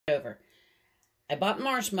whatsoever. I bought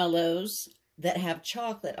marshmallows that have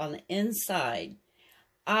chocolate on the inside.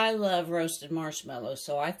 I love roasted marshmallows,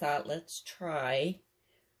 so I thought let's try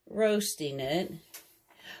roasting it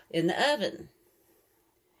in the oven.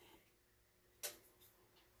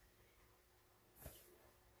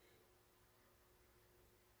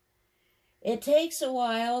 It takes a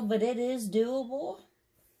while, but it is doable.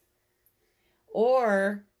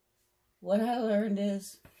 Or, what I learned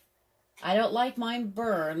is, I don't like mine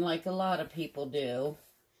burn like a lot of people do.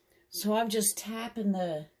 So I'm just tapping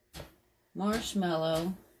the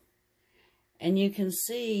marshmallow, and you can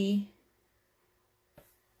see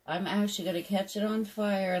I'm actually going to catch it on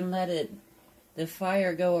fire and let the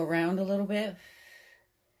fire go around a little bit.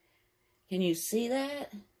 Can you see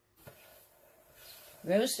that?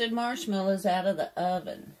 Roasted marshmallows out of the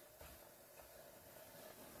oven.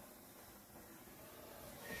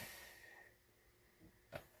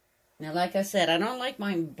 Now, like I said, I don't like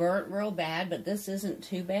mine burnt real bad, but this isn't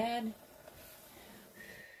too bad.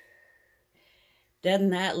 Doesn't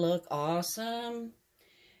that look awesome?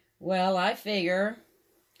 Well, I figure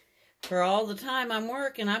for all the time I'm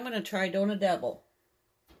working, I'm going to try doing a double.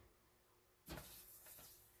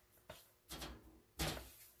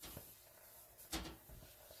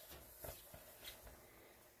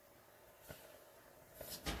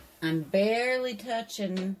 I'm barely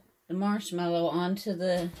touching the marshmallow onto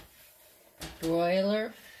the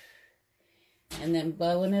broiler and then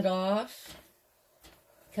blowing it off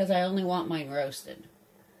because I only want mine roasted.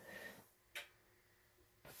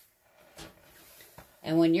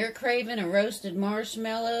 And when you're craving a roasted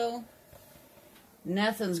marshmallow,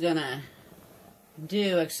 nothing's gonna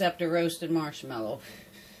do except a roasted marshmallow.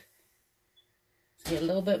 Let's get a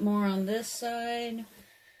little bit more on this side.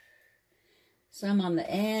 Some on the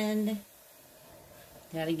end.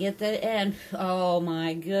 Gotta get the end. Oh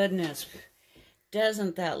my goodness.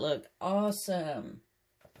 Doesn't that look awesome?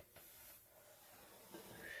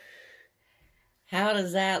 How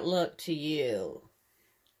does that look to you?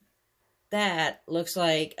 That looks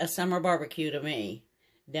like a summer barbecue to me.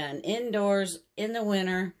 Done indoors, in the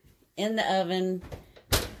winter, in the oven.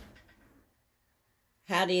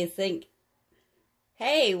 How do you think?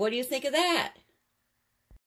 Hey, what do you think of that?